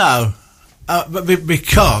 No, but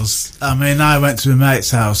because, I mean, I went to my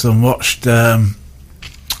mate's house and watched the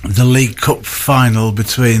League Cup final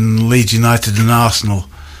between Leeds United and Arsenal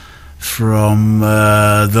from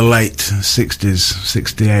the late 60s,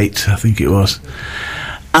 68, I think it was.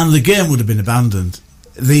 And the game would have been abandoned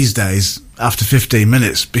these days after 15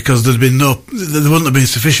 minutes because there wouldn't have been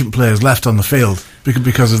sufficient players left on the field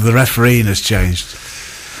because of the refereeing has changed.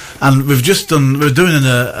 And we're doing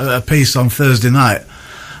a piece on Thursday night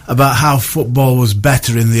about how football was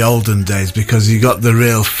better in the olden days because you got the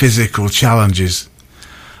real physical challenges.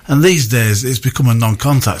 And these days, it's become a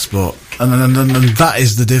non-contact sport, and that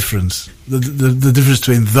is the difference. The difference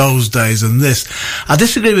between those days and this. I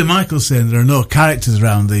disagree with Michael saying there are no characters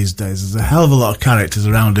around these days. There's a hell of a lot of characters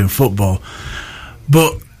around in football,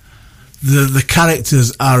 but the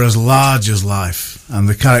characters are as large as life, and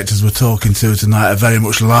the characters we're talking to tonight are very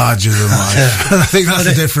much larger than life. I think that's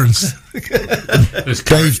the difference.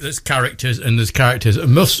 There's characters and there's characters. I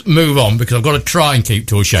must move on because I've got to try and keep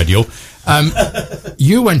to a schedule.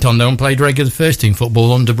 You went on there and played regular first team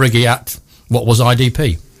football under Briggy at what was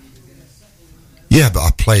IDP? Yeah, but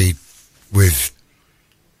I played with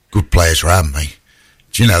good players around me.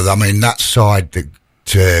 Do you know, I mean, that side that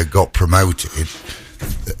got promoted,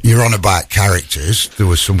 you're on about characters. There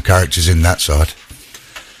were some characters in that side.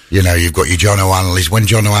 You know, you've got your John O'Hanley's. When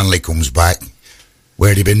John O'Hanley comes back,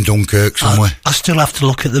 where'd he been? Dunkirk somewhere? I still have to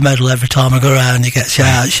look at the medal every time I go around. He gets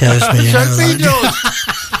out, shows me. You know,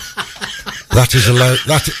 That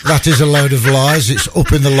is a load of lies. It's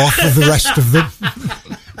up in the loft of the rest of them.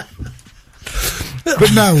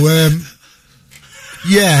 But no,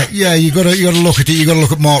 yeah, you got to look at it. You got to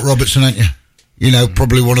look at Mark Robertson, ain't you? You know,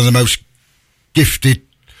 probably one of the most gifted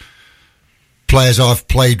players I've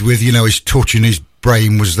played with. You know, his touch and his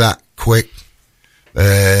brain was that quick.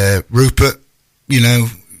 Rupert, you know,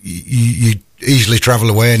 you easily travel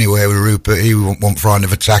away anywhere with Rupert. He wouldn't want frightened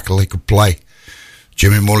of a tackle. He could play.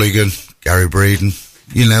 Jimmy Mulligan, Gary Breedon,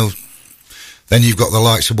 you know. Then you've got the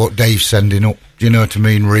likes of what Dave's sending up. Do you know what I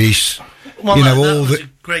mean? Reese. Well, you know, that all was a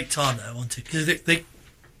great time though, wasn't it? Because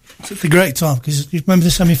it's a great time. Because you remember the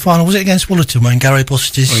semi-final? Was it against Woolerton when Gary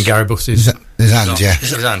busted his... When Gary busted his hand, yeah.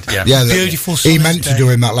 His hand, yeah. Yeah, beautiful. He meant to do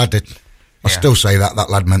him, that lad did. I still say that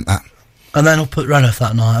lad meant that. And then up at Reneth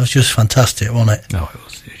that night, it was just fantastic, wasn't it? No, it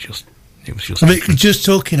was just. I mean, just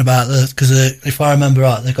talking about because if I remember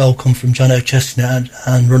right, the goal come from John O'Chestnut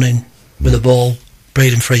and running with the ball,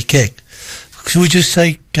 Breedon free kick. Should we just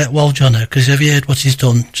say get well, Jono? Because have you heard what he's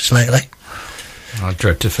done just lately? I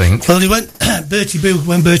dread to think. Well, he went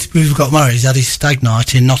when Bertie Booth got married. He had his stag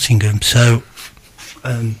night in Nottingham, so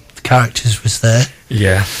the characters was there.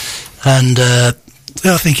 Yeah, and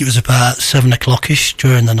I think it was about 7:00ish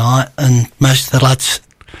during the night, and most of the lads,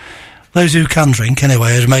 those who can drink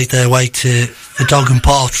anyway, had made their way to the Dog and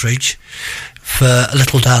Partridge for a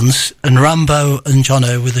little dance, and Rambo and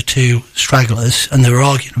Jono were the two stragglers, and they were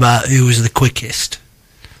arguing about who was the quickest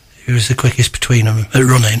between them at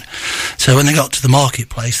running. So when they got to the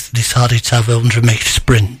marketplace, they decided to have a 100-metre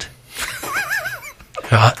sprint.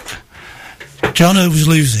 Right. Jono was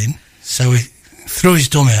losing, so he threw his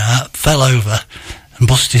dummy out, fell over, and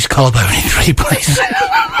busted his collarbone in 3 places.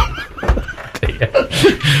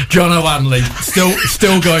 John O'Hanley,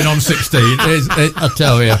 still going on 16. I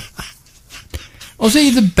tell you. Was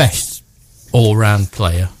he the best all-round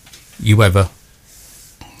player you ever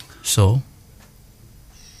saw?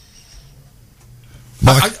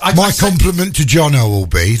 My compliment to Jono will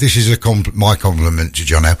be, this is my compliment to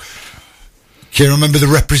Jono, Can you remember the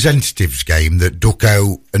representatives game that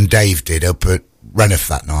Ducko and Dave did up at Reniff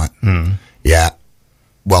that night? Mm. Yeah.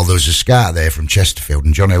 Well, there was a scout there from Chesterfield,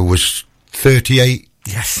 and Jono was 38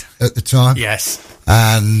 Yes. at the time. Yes.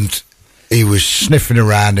 And he was sniffing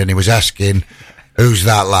around and he was asking, who's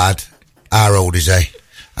that lad? How old is he?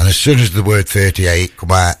 And as soon as the word 38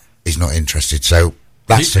 come out, he's not interested. So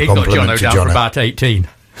that's a compliment to Jono. Down for Jono. about 18.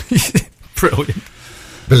 Brilliant.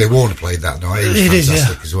 Billy Warner played that night. He was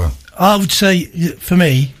fantastic as well. I would say, for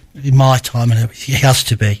me, in my time, and he has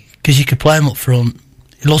to be, because you could play him up front.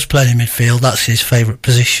 He loves playing in midfield. That's his favourite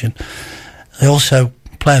position. They also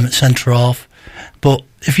play him at centre half. But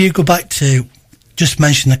if you go back to, just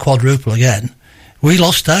mention the quadruple again, we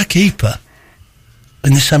lost our keeper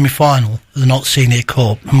in the semi-final of the Not Senior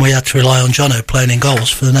Cup, and we had to rely on Jono playing in goals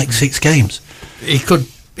for the next 6 games. He could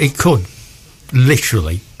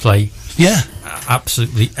literally play. Yeah.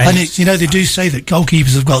 Absolutely. And it's, you know, they do say that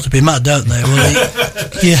goalkeepers have got to be mad, don't they? Well,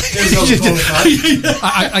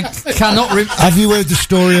 I cannot. Have you heard the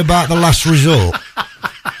story about the last resort?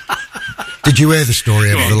 Did you hear the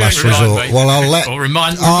story of the last resort? Mate. Well, I'll let.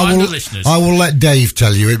 Remind the listeners. I will let Dave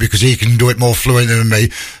tell you it because he can do it more fluent than me.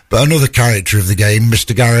 But another character of the game,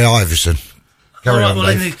 Mr. Gary Iverson. Carry on,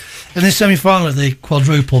 Dave. In the semi-final of the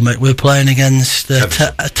quadruple, mate, we were playing against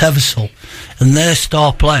Teversal, and their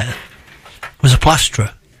star player was a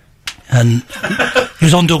plasterer, and he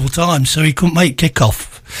was on double time, so he couldn't make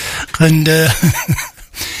kick-off. And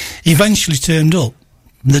he eventually turned up.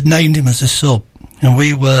 They'd named him as a sub, and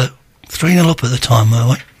we were 3-0 up at the time, weren't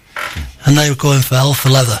we? And they were going for hell for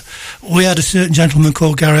leather. We had a certain gentleman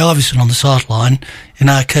called Gary Iverson on the sideline in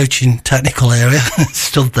our coaching technical area,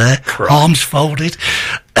 stood there, arms folded,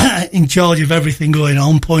 in charge of everything going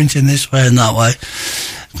on, pointing this way and that way.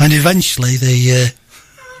 And eventually they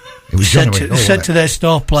said to their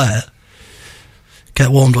star player, get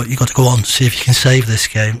warmed up, you've got to go on, see if you can save this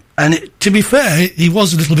game. And to be fair, he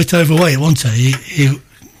was a little bit overweight, wasn't he? He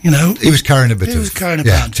was carrying a bit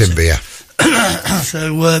timber, yeah.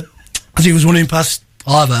 So, as he was running past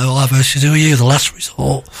Ivo says, who are you, the last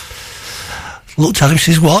resort? Looked at him,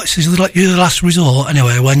 says, what? He says, you're the last resort.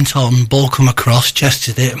 Anyway, went on, ball come across,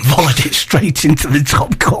 chested it, and volleyed it straight into the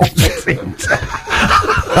top corner.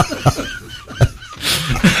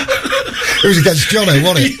 It was against Jono,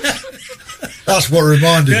 wasn't it? Yeah. That's what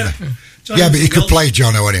reminded me. Jono but he could play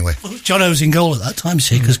Jono anyway. Well, Jono was in goal at that time,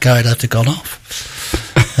 see, because Gary had to gone off.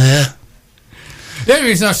 Yeah. The only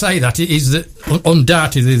reason I say that is that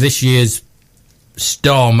undoubtedly this year's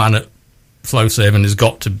star man at Flow Seven has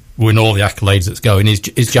got to win all the accolades that's going is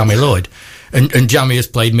Jamie Lloyd. And Jamie has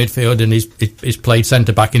played midfield and he's played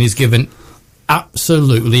centre-back and he's given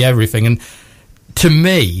absolutely everything. And to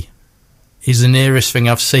me, he's the nearest thing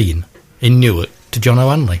I've seen in Newark to John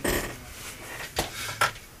O'Hanley.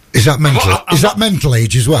 Is that mental? Is that mental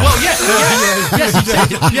age as well? Well, yes,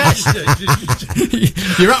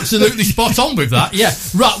 you're absolutely spot on with that. Yeah,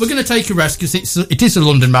 right. We're going to take a rest because it is a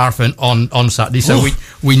London Marathon on Saturday, so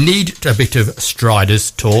we need a bit of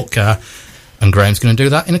Striders talk, and Graham's going to do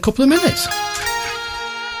that in a couple of minutes.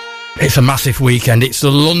 It's a massive weekend. It's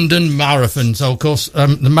the London Marathon, so of course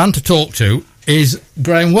the man to talk to is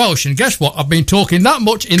Graham Welsh, and guess what? I've been talking that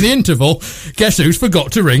much in the interval. Guess who's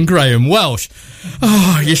forgot to ring Graham Welsh?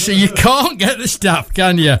 Oh, you see, you can't get the staff,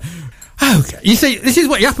 can you? Okay, you see, this is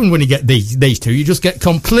what happens when you get these two. You just get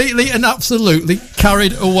completely and absolutely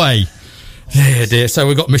carried away. Dear. So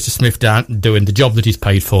we've got Mr. Smith down doing the job that he's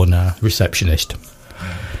paid for now, receptionist,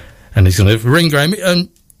 and he's going to ring Graham. And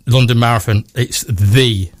London Marathon, it's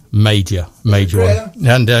the major one,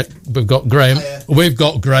 and we've got Graham.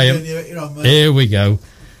 Here we go.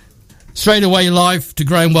 Straight away live to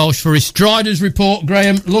Graham Welsh for his Striders report.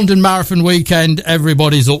 Graham, London Marathon weekend,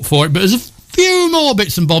 everybody's up for it, but there's a few more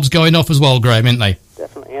bits and bobs going off as well, Graham, isn't they?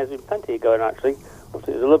 Definitely, there's been plenty going actually.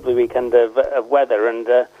 Obviously, it was a lovely weekend of weather, and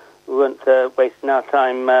we weren't wasting our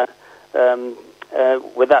time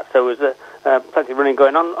with that, so it was plenty of running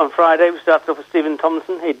going on. On Friday, we started off with Stephen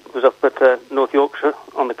Thompson. He was up at North Yorkshire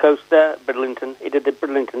on the coast there, Bridlington. He did the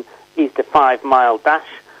Bridlington Easter 5-mile dash,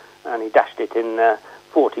 and he dashed it in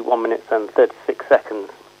 41 minutes and 36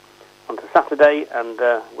 seconds. On to Saturday, and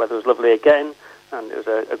weather was lovely again, and it was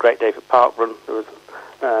a great day for park run. There was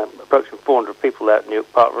approaching 400 people there at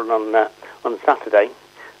Newark Park Run on Saturday,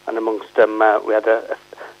 and amongst them we had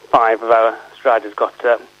 5 of our striders got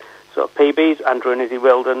sort of PBs: Andrew and Izzy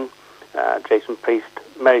Wilden, Jason Priest,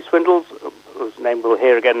 Mary Swindles, whose name we'll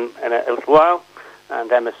hear again in a little while,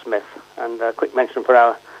 and Emma Smith. And a quick mention for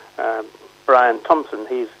our Brian Thompson.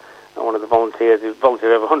 He's one of the volunteers. He's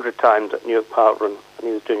volunteered over 100 times at Newark Park Run, and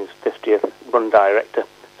he was doing his 50th run director.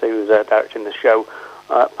 So he was directing the show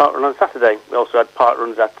park run on Saturday. We also had park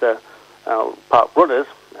runs at park runners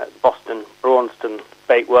at Boston, Braunston,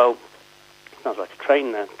 Bakewell. Sounds like a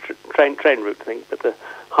train route, I think, but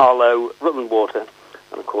Harlow, Rutland Water,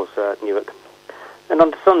 and of course Newark. And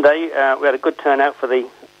on Sunday, we had a good turnout for the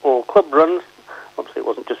all club runs. Obviously, it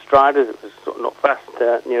wasn't just Striders; it was sort of not fast.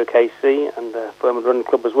 Newark AC and Birmingham Running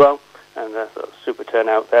Club as well, and sort of super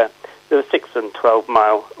turnout there. There were 6 and 12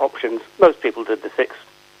 mile options. Most people did the 6.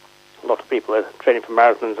 A lot of people are training for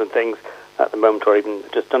marathons and things at the moment, or even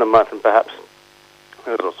just done a marathon perhaps.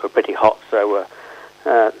 It was also pretty hot, so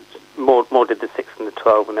more did the 6 and the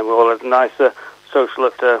 12, and then we all had a nice social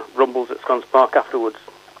at Rumbles at Scons Park afterwards.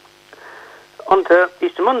 On to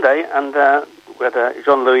Easter Monday, and we had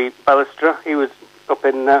Jean-Louis Balestre. He was up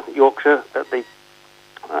in Yorkshire at the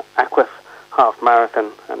Aquef Half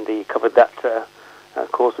Marathon, and he covered that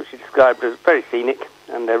course, which he described as very scenic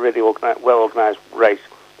and a really well-organised race.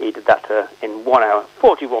 He did that in 1 hour,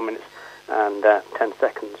 41 minutes and 10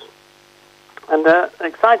 seconds. And an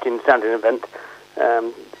exciting sounding event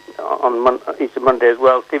on Easter Monday as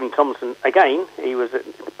well. Stephen Thompson, again, he was at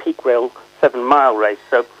the Peak Rail 7 mile race.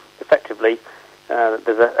 So effectively,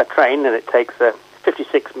 there's a train and it takes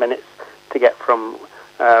 56 minutes to get from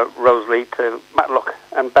Roseley to Matlock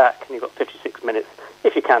and back, and you've got 56 minutes,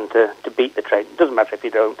 if you can, to beat the train. It doesn't matter if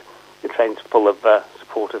you don't. The train's full of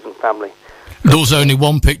supporters and family. There was only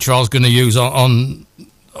one picture I was going to use on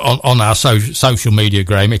our social media,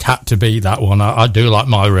 Graham. It had to be that one. I do like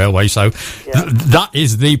my railway, so that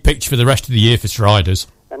is the picture for the rest of the year for Striders.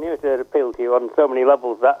 I knew it would appeal to you on so many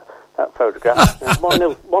levels, that photograph.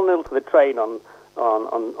 1-0 to the train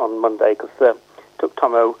on Monday, because it took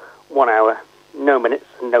Tomo 1 hour, no minutes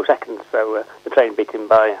and no seconds, so the train beat him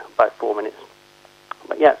by 4 minutes.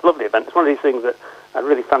 But yeah, it's a lovely event. It's one of these things that I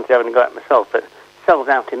really fancy having a go at myself, but sells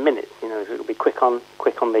out in minutes. You know, it'll be quick on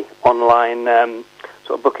the online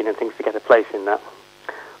sort of booking and things to get a place in that.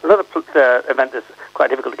 Another event that's quite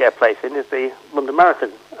difficult to get a place in is the London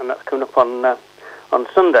Marathon, and that's coming up on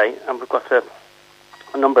Sunday, and we've got a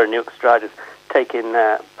number of Newark Striders taking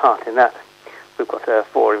part in that. We've got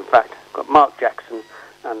 4, in fact. We've got Mark Jackson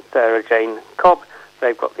and Sarah Jane Cobb.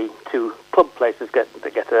 They've got the 2 club places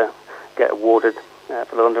that get awarded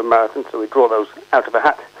for the London Marathon, so we draw those out of a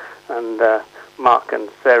hat, and Mark and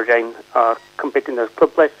Sarah Jane are competing those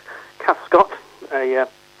club places. Kath Scott, a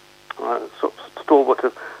sort of stalwart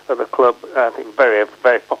of a club, I think very,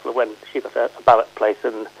 very popular when she got a ballot place,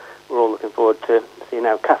 and we're all looking forward to seeing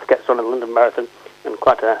how Kath gets on in the London Marathon, and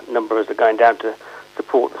quite a number of us are going down to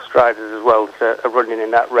support the Striders as well, that are running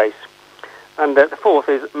in that race. And the 4th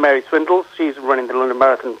is Mary Swindles. She's running the London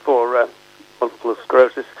Marathon for Multiple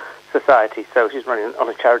Sclerosis Society, so she's running on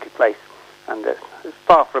a charity place, and it's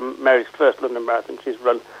far from Mary's first London Marathon. She's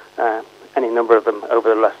run any number of them over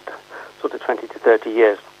the last sort of 20 to 30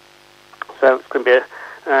 years. So it's going to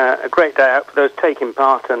be a great day out for those taking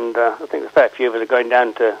part, and I think a fair few of us are going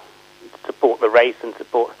down to support the race and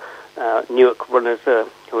support Newark runners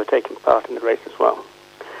who are taking part in the race as well.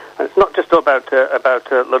 And it's not just about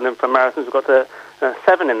London for marathons. We've got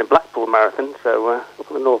 7 in the Blackpool Marathon, so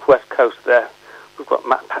up on the northwest coast there. We've got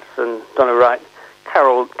Matt Patterson, Donna Wright,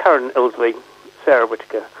 Karen Ilsley, Sarah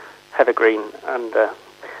Whittaker, Heather Green, and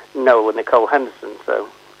Noel and Nicole Henderson. So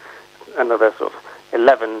another sort of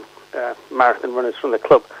 11 marathon runners from the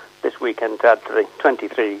club this weekend to add to the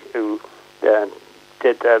 23 who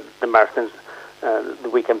did the marathons the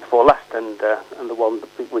weekend before last, and the one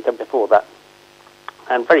the weekend before that.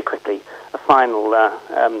 And very quickly, a final,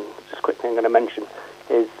 just quick thing I'm going to mention,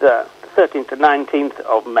 is the 13th to 19th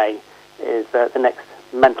of May is the next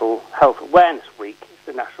Mental Health Awareness Week. It's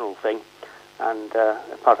the national thing, and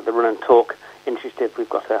as part of the Run and Talk initiative, we've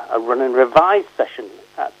got a Run and Revise session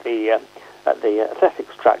at the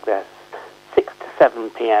athletics track there, 6 to 7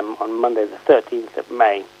 p.m. on Monday the 13th of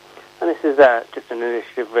May. And this is just an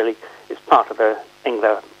initiative, really. It's part of the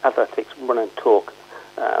England Athletics Run and Talk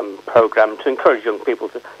programme to encourage young people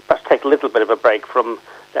to perhaps take a little bit of a break from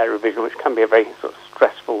their revision, which can be a very sort of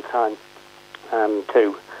stressful time,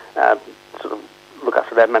 to sort of look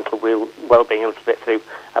after their mental well-being a little bit through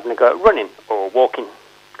having a go at running or walking.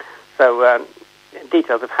 So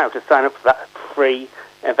details of how to sign up for that free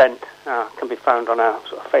event can be found on our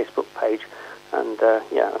sort of Facebook page. And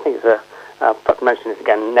I think it's I'll perhaps mention this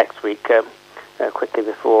again next week, quickly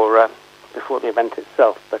before the event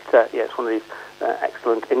itself. But it's one of these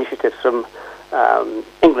excellent initiatives from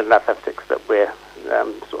England Athletics that we're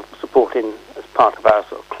sort of supporting as part of our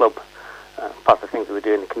sort of club. Part of the things that we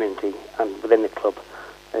do in the community and within the club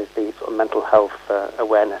is the sort of mental health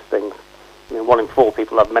awareness things. 1 in 4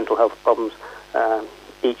 people have mental health problems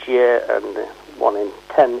each year, and 1 in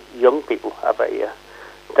 10 young people have a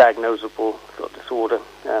diagnosable sort of disorder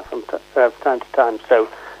from time to time. So,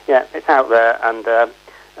 yeah, it's out there,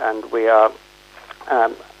 and we are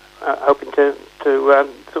hoping to sort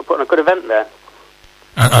of put on a good event there.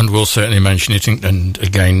 And we'll certainly mention it, and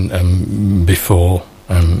again, before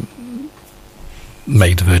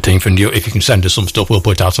May the 13th, and if you can send us some stuff, we'll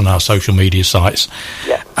put it out on our social media sites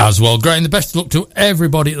as well. Graham, the best of luck to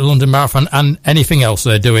everybody at the London Marathon and anything else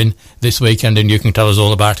they're doing this weekend, and you can tell us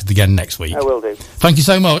all about it again next week. I will do. Thank you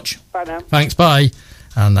so much. Bye now. Thanks, bye.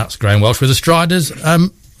 And that's Graham Welsh with the Striders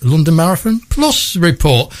London Marathon Plus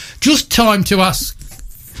report. Just time to ask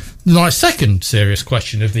my second serious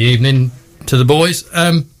question of the evening to the boys.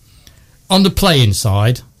 On the playing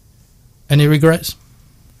side, any regrets?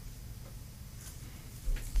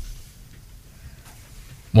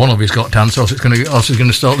 One of you's got to answer, else it's going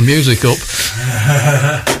to start the music up.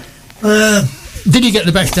 Did you get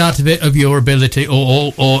the best out of it, of your ability,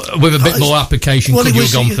 or with a bit more application, could you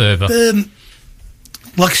have gone further?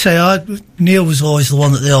 Like I say, Neil was always the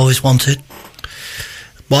one that they always wanted.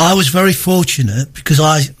 But I was very fortunate because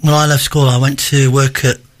when I left school, I went to work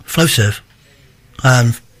at Flowserve.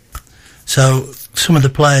 So some of the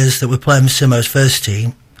players that were playing with Simo's first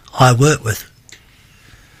team, I worked with.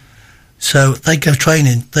 So they'd go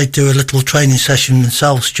training. They'd do a little training session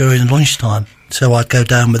themselves during lunchtime. So I'd go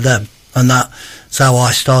down with them. And that's how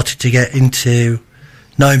I started to get into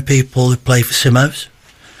knowing people who play for Simo's.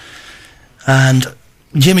 And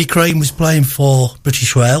Jimmy Crane was playing for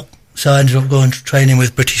British Rail. So I ended up going to training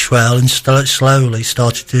with British Rail and slowly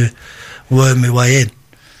started to worm my way in.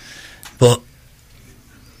 But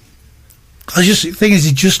the thing is,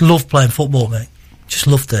 I just loved playing football, mate. Just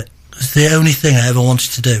loved it. It's the only thing I ever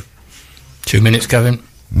wanted to do. 2 minutes, Kevin.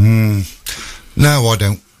 No, I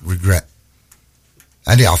don't regret.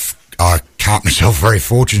 And I count myself very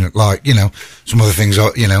fortunate. Like, some of the things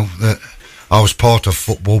that I was part of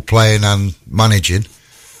football, playing and managing.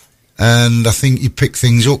 And I think you pick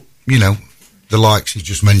things up, the likes you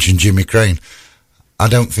just mentioned, Jimmy Crane. I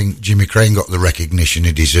don't think Jimmy Crane got the recognition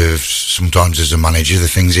he deserves sometimes as a manager, the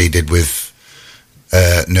things he did with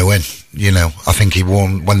Nguyen. I think he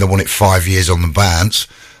won, when they won it 5 years on the bounce,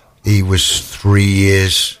 he was 3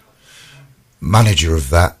 years manager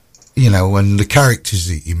of that, and the characters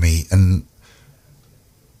that you meet and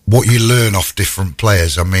what you learn off different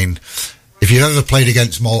players. I mean, if you've ever played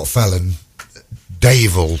against Mark Fell,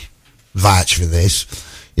 Dave will vouch for this,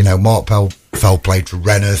 Mark Fell played for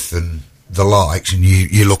Reneth and the likes, and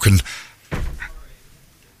you're looking,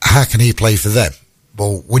 how can he play for them?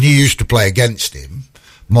 Well, when you used to play against him,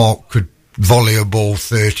 Mark could volley a ball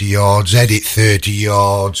 30 yards, edit 30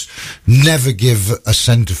 yards, never give a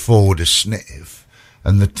centre forward a sniff.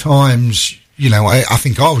 And the times, I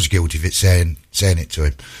think I was guilty of it, saying it to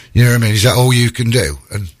him. You know what I mean? Is that all you can do?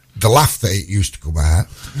 And the laugh that it used to come out.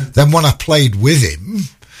 Then when I played with him,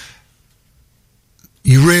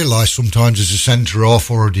 you realise sometimes as a centre-half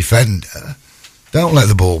or a defender, don't let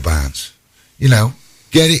the ball bounce. Get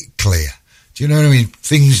it clear. Do you know what I mean?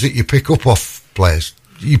 Things that you pick up off players.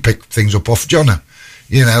 You pick things up off Jono.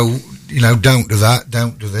 Don't do that,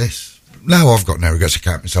 don't do this. No, I've got no regrets. I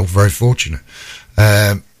count myself very fortunate.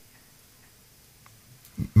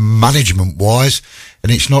 Management-wise,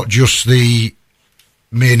 and it's not just me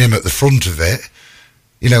and him at the front of it.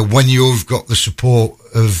 When you've got the support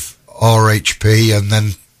of RHP and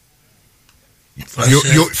then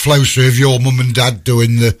Flowserve, your mum and dad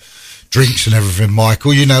doing the drinks and everything,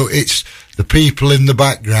 Michael, it's the people in the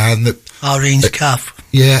background that... Irene's calf.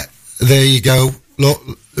 Yeah, there you go. Look,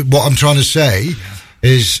 what I'm trying to say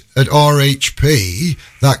is at RHP,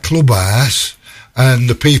 that clubhouse and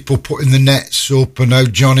the people putting the nets up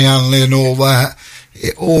and Johnny Hanley and all that,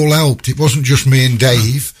 it all helped. It wasn't just me and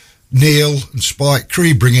Dave, Neil and Spike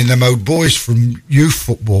Cree bringing them old boys from youth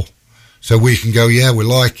football. So we can go, we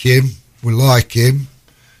like him.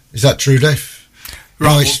 Is that true, Dave?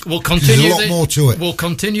 Right, we'll continue. There's a lot more to it. We'll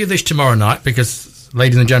continue this tomorrow night because,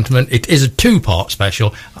 ladies and gentlemen, it is a two-part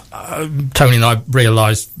special. Tony and I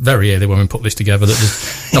realised very early when we put this together that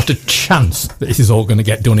there's not a chance that this is all going to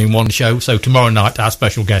get done in one show. So tomorrow night, our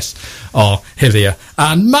special guests are Hillier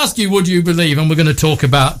and Maskew, would you believe? And we're going to talk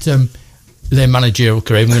about their managerial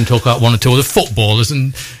career. We're going to talk about one or two of the footballers,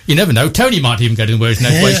 and you never know, Tony might even get in the words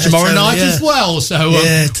next place tomorrow night as well. So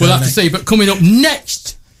we'll have to see. But coming up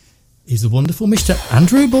next is the wonderful Mr.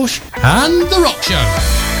 Andrew Bush and The Rock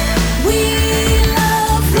Show.